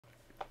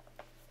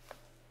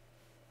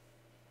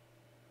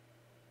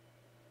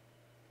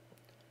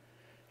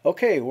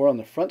Okay, we're on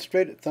the front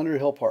straight at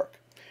Thunderhill Park.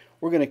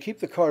 We're going to keep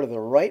the car to the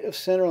right of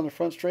center on the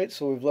front straight,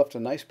 so we've left a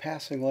nice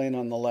passing lane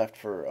on the left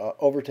for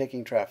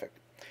overtaking traffic.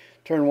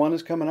 Turn 1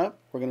 is coming up.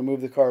 We're going to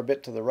move the car a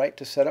bit to the right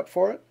to set up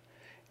for it,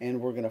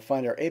 and we're going to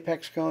find our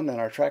apex cone and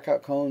our track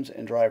out cones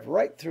and drive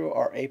right through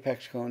our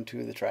apex cone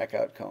to the track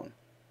out cone.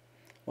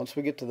 Once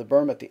we get to the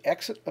berm at the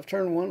exit of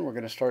turn 1, we're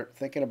going to start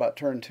thinking about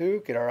turn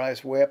 2, get our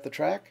eyes way up the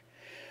track.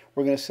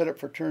 We're going to set up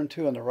for turn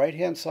 2 on the right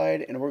hand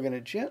side, and we're going to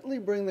gently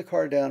bring the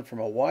car down from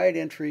a wide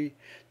entry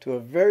to a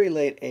very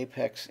late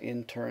apex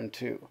in turn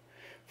 2.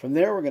 From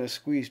there we're going to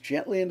squeeze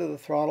gently into the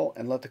throttle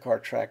and let the car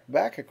track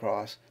back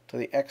across to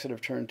the exit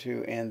of turn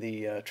 2 and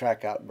the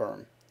track out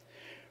berm.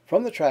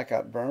 From the track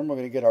out berm we're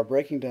going to get our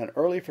braking done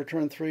early for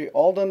turn 3,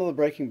 all done to the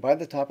braking by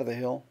the top of the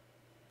hill,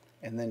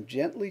 and then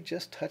gently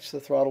just touch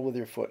the throttle with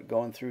your foot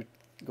going through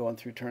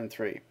turn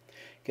 3.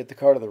 Get the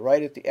car to the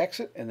right at the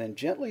exit and then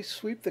gently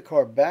sweep the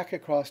car back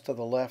across to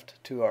the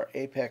left to our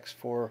apex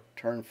for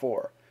turn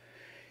 4.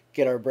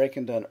 Get our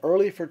braking done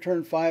early for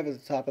turn 5 at the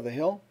top of the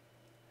hill.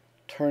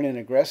 Turn in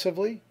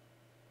aggressively.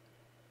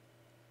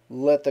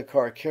 Let the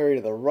car carry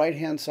to the right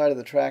hand side of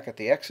the track at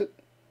the exit.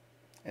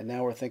 And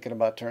now we're thinking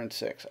about turn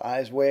 6.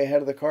 Eyes way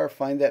ahead of the car.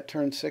 Find that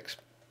turn 6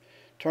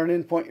 turn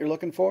in point you're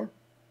looking for.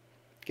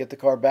 Get the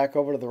car back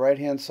over to the right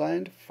hand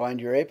side.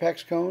 Find your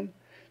apex cone.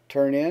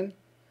 Turn in.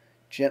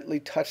 Gently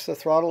touch the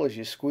throttle as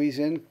you squeeze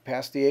in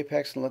past the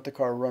apex and let the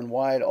car run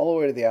wide all the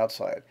way to the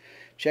outside.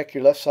 Check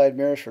your left side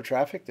mirrors for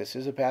traffic. This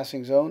is a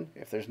passing zone.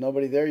 If there's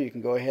nobody there, you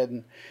can go ahead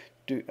and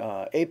do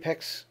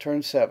apex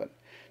turn 7.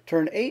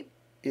 Turn 8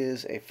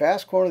 is a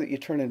fast corner that you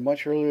turn in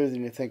much earlier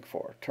than you think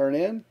for. Turn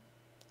in,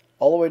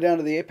 all the way down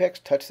to the apex,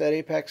 touch that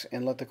apex,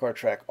 and let the car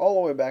track all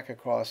the way back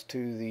across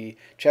to the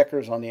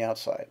checkers on the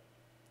outside.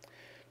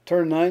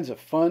 Turn 9 is a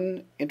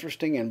fun,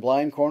 interesting, and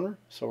blind corner,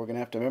 so we're going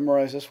to have to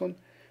memorize this one.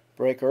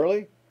 Brake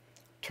early,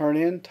 turn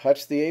in,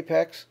 touch the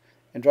apex,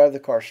 and drive the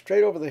car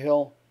straight over the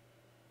hill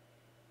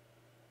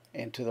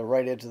and to the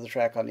right edge of the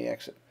track on the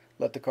exit.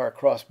 Let the car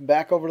cross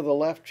back over to the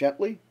left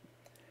gently,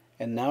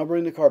 and now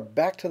bring the car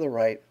back to the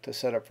right to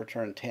set up for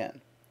turn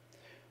 10.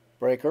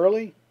 Brake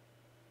early,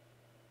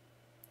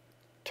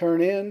 turn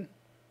in,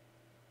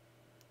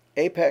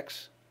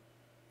 apex,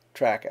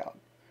 track out.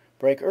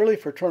 Brake early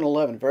for turn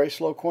 11, very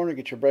slow corner,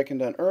 get your braking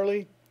done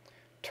early,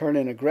 turn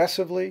in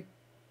aggressively.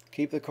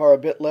 Keep the car a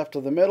bit left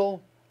of the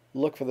middle,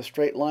 look for the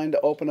straight line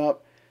to open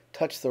up,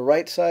 touch the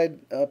right side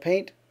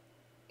paint,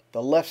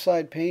 the left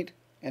side paint,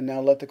 and now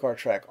let the car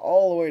track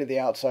all the way to the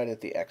outside at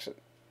the exit.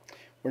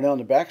 We're now in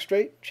the back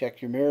straight.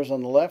 Check your mirrors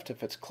on the left.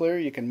 If it's clear,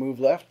 you can move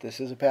left.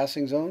 This is a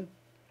passing zone.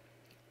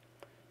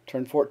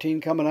 Turn 14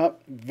 coming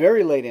up,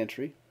 very late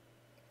entry.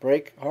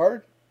 Brake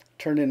hard,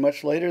 turn in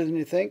much later than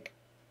you think.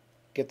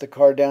 Get the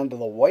car down to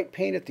the white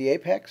paint at the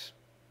apex.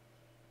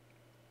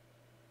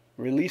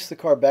 Release the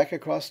car back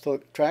across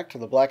the track to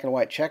the black and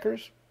white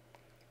checkers.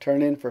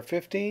 Turn in for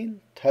 15,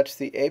 touch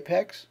the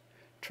apex,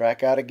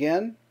 track out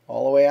again,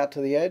 all the way out to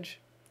the edge.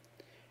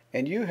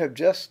 And you have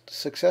just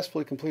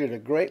successfully completed a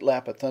great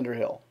lap at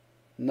Thunderhill.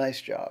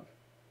 Nice job.